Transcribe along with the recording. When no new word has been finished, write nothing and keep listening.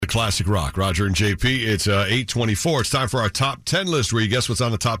classic rock. Roger and JP, it's 8:24. It's time for our top 10 list where you guess what's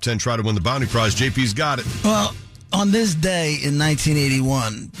on the top 10. Try to win the bounty prize. JP's got it. Well, on this day in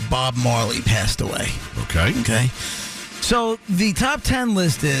 1981, Bob Marley passed away. Okay. So the top 10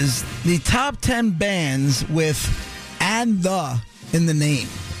 list is the top 10 bands with "and the" in the name.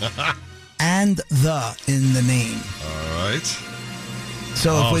 "And the" in the name. All right.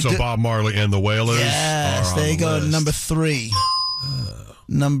 So, so Bob Marley and the Wailers. Yes, there you go. List. Number 3.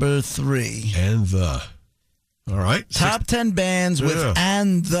 Number 3. And the. All right. Top 10 bands with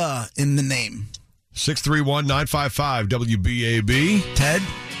 "and the" in the name. 631-955 WBAB. Ted?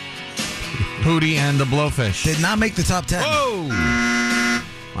 Hootie and the Blowfish. Did not make the top 10. Whoa!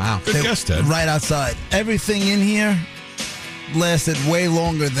 Wow. Good guess, Ted. Right outside. Everything in here lasted way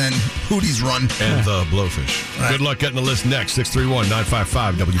longer than Hootie's run. And the Blowfish. Right. Good luck getting the list next.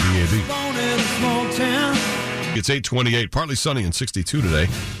 631-955 WBAB. It's 8:28, partly sunny and 62 today.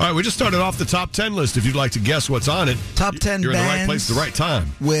 All right, we just started off the top 10 list. If you'd like to guess what's on it, Top 10 you're in the right bands place at the right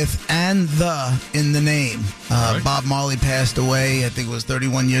time. with "and the" in the name. Right. Bob Marley passed away, I think it was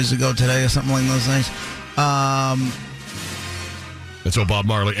 31 years ago today or something along those lines. And so Bob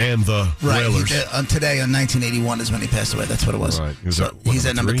Marley and the Wailers. Today on 1981 is when he passed away. That's what it was. All right. He's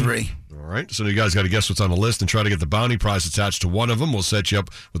at number 3. All right. So you guys got to guess what's on the list and try to get the bounty prize attached to one of them. We'll set you up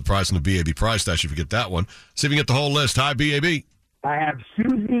with the prize in the BAB prize stash if you get that one. See if you can get the whole list. Hi, BAB. I have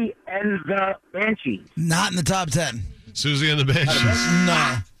Susie and the Banshees. Not in the top 10. Susie and the Banshees.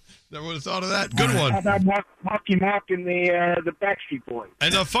 No. Never would have thought of that. Good How one. about Marky Mark and the Backstreet Boys?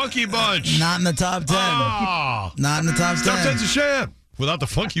 And the Funky Bunch. Not in the top 10. Oh. Not in the top 10. Top 10's a sham. Without the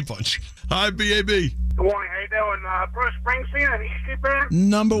Funky Bunch. Hi, BAB. Good morning. How you doing? Bruce Springsteen and E Street Band?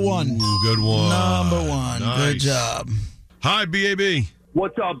 Number 1. Ooh, good one. Number 1. Nice. Good job. Hi, BAB.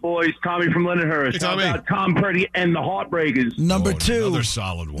 What's up, boys? Tommy from Lindenhurst. Hey, Tommy. How about Tom Petty and the Heartbreakers? Number 2. Another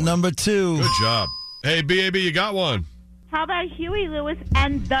solid one. Number 2. Good job. Hey, BAB, you got one. How about Huey Lewis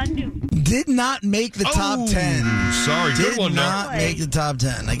and the News? Did not make the top 10. Sorry, good one, Did not though. make the top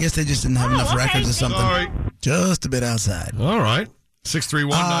 10. I guess they just didn't have enough records or something. Sorry. Just a bit outside. All right.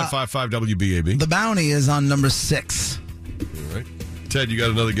 631-955 WBAB. The bounty is on number 6. All right. Ted, you got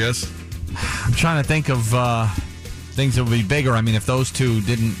another guess? I'm trying to think of things that would be bigger. I mean, if those two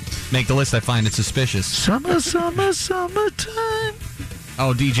didn't make the list, I find it suspicious. Summertime.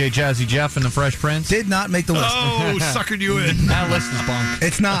 Oh, DJ Jazzy Jeff and the Fresh Prince? Did not make the list. Oh, suckered you in. That list is bunk.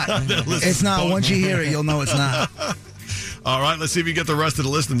 It's not. It's not. Once you hear it, you'll know it's not. All right, let's see if you get the rest of the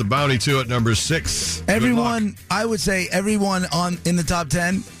list and the bounty, too, at number 6. Everyone, I would say everyone in the top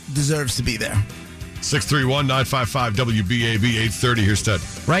 10 deserves to be there. 631-955 WBAB 830. Here's Ted.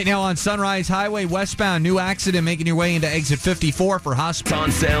 Right now on Sunrise Highway westbound, new accident making your way into exit 54 for hospital. It's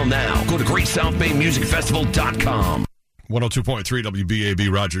on sale now. Go to GreatSouthBayMusicFestival.com. 102.3 WBAB,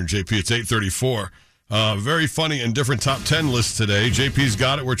 Roger and JP. It's 834. Very funny and different top 10 lists today. JP's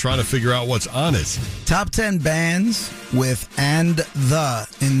got it. We're trying to figure out what's on it. Top 10 bands with "and the"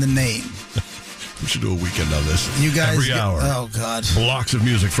 in the name. We should do a weekend on this. You guys. Every hour. Oh, God. Blocks of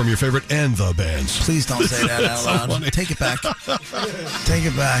music from your favorite and the bands. Please don't say that out So loud. funny. Take it back. Take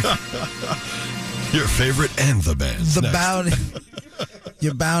it back. Your favorite and the bands. The Next. bounty.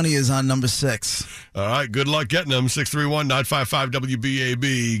 Your bounty is on number 6. All right, good luck getting them. 631-955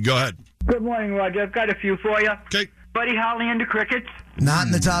 WBAB. Go ahead. Good morning, Roger. I've got a few for you. Okay. Buddy Holly and the Crickets. Not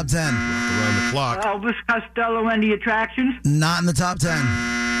in the top 10. Around the clock. Elvis Costello and the Attractions. Not in the top 10.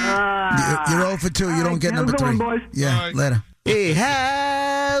 You're 0 for 2. You don't get have a number good 3. one, boys. Yeah, All right. later. Hey,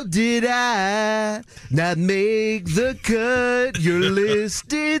 how did I not make the cut? Your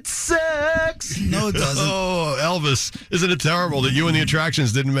list, it sucks. No, it doesn't. Oh, Elvis. Isn't it terrible that you and the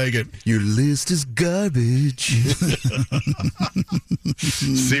Attractions didn't make it? Your list is garbage.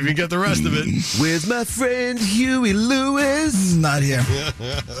 See if you can get the rest of it. Where's my friend Huey Lewis? Not here.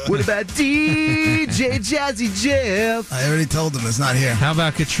 What about DJ Jazzy Jeff? I already told them it's not here. How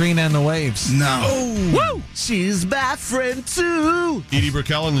about Katrina and the Waves? No. Woo! She's my friend too. Edie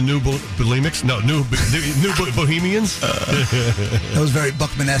Brickell and the new Bulimics? No, new Bohemians? That was very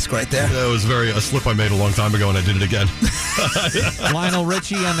Buckman-esque right there. That was a slip I made a long time ago, and I did it again. Lionel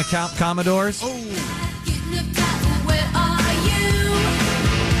Richie and the Commodores?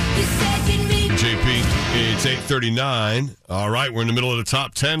 JP, it's 8:39. All right, we're in the middle of the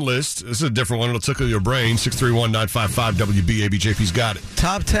top 10 list. This is a different one. It'll tickle your brain. 631-955 WBAB. JP's got it.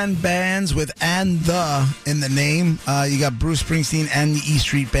 Top 10 bands with "and the" in the name. You got Bruce Springsteen and the E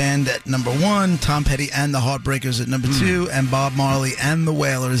Street Band at number 1, Tom Petty and the Heartbreakers at number 2, and Bob Marley and the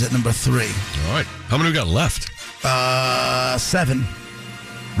Wailers at number 3. All right. How many we got left? 7.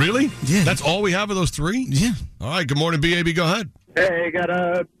 Really? Yeah. That's all we have of those 3? Yeah. All right. Good morning, BAB. Go ahead. Hey, got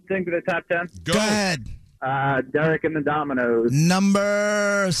thing to the top 10? Go. Go ahead. Derek and the Dominoes.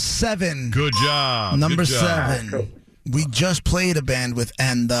 Number 7. Good job. Number Good job. 7. Cool. We just played a band with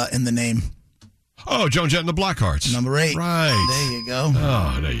 "and the" in the name. Oh, Joan Jett and the Blackhearts. Number 8. Right. There you go.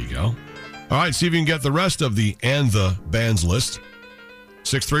 Oh, there you go. All right, see if you can get the rest of the and the bands list.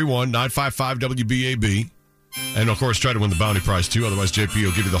 631-955-WBAB. And, of course, try to win the bounty prize, too. Otherwise, JP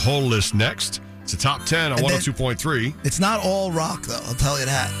will give you the whole list next. It's a top 10 on And then- 102.3. It's not all rock, though. I'll tell you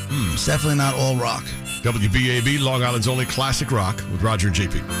that. It's definitely not all rock. WBAB, Long Island's only classic rock with Roger and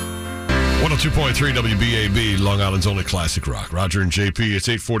JP. 102.3 WBAB, Long Island's only classic rock. Roger and JP, it's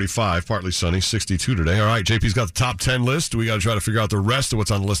 8:45, partly sunny, 62 today. All right, JP's got the top 10 list. We got to try to figure out the rest of what's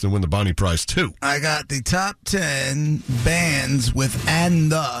on the list and win the bounty prize, too. I got the top 10 bands with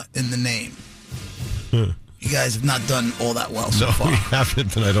 "and the" in the name. You guys have not done all that well so No, far. we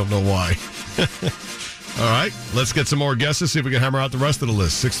haven't, and I don't know why. All right, let's get some more guesses, see if we can hammer out the rest of the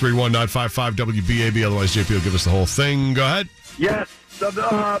list. 631-955-WBAB, otherwise JP will give us the whole thing. Go ahead. Yes, the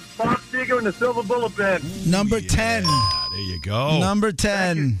Bob Seger and the Silver Bullet Band. Number 10. There you go. Number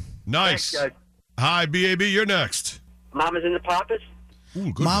 10. Nice. Thanks, guys. Hi, BAB, you're next. Mamas and the Papas.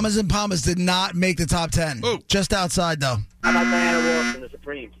 Ooh, good Mamas and Papas did not make the top 10. Oh. Just outside, though. How about Diana Ross and the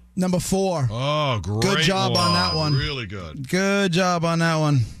Supremes? Number 4. Oh, great. Good job on that one. Really good. Good job on that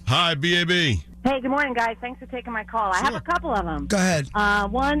one. Hi, BAB. Hey, good morning, guys. Thanks for taking my call. I have a couple of them. Go ahead.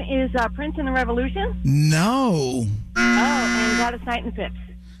 One is Prince and the Revolution. No. Oh, and Gladys Knight and the Pips.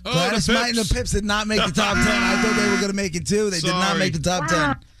 Oh, Gladys the Knight and the Pips. Pips did not make the top 10. I thought they were going to make it, too. They did not Sorry. make the top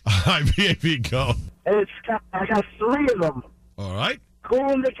Wow. 10. Hi, BAB, go. I got 3 of them. All right. Cool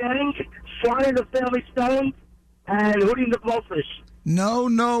and the Gang, Sly and the Family Stone, and Hootie and the Blowfish. No,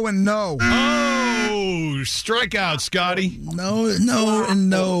 no, and no. Oh, strikeout, Scotty. No, no, and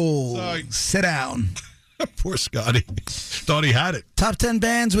no. Sorry. Sit down. Poor Scotty. Thought he had it. Top 10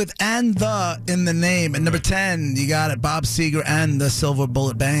 bands with "and the" in the name. And number 10, you got it, Bob Seger and the Silver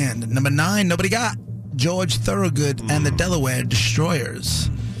Bullet Band. Number 9, nobody got George Thorogood and the Delaware Destroyers.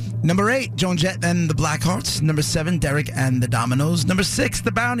 Number 8, Joan Jett and the Blackhearts. Number 7, Derek and the Dominoes. Number 6,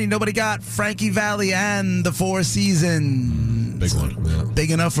 The Bounty, nobody got Frankie Valli and the Four Seasons. Big one. Yeah.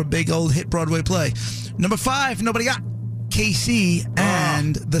 Big enough for big old hit Broadway play. Number 5, nobody got KC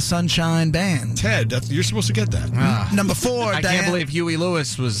and the Sunshine Band. Ted, you're supposed to get that. Number 4, I Diane. can't believe Huey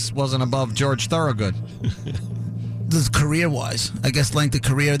Lewis wasn't above George Thorogood. This career-wise, I guess length of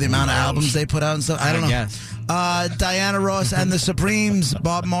career, the amount of albums they put out and stuff. I don't know. guess. Diana Ross and the Supremes,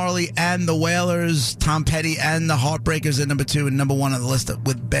 Bob Marley and the Wailers, Tom Petty and the Heartbreakers at number 2, and number 1 on the list of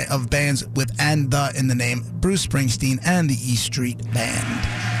bands with "and the" in the name, Bruce Springsteen and the E Street Band.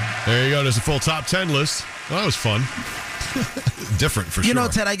 There you go. There's a full top 10 list. Well, that was fun. Different for sure. You know,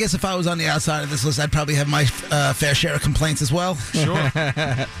 Ted, I guess if I was on the outside of this list, I'd probably have my fair share of complaints as well. Sure.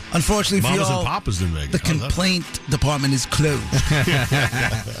 Unfortunately for Mamas you all, and Papas didn't make it. the How's that? complaint department is closed.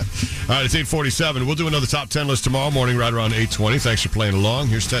 All right, it's 8:47. We'll do another top 10 list tomorrow morning right around 8:20. Thanks for playing along.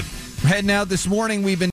 Here's Ted. Heading out this morning, we've been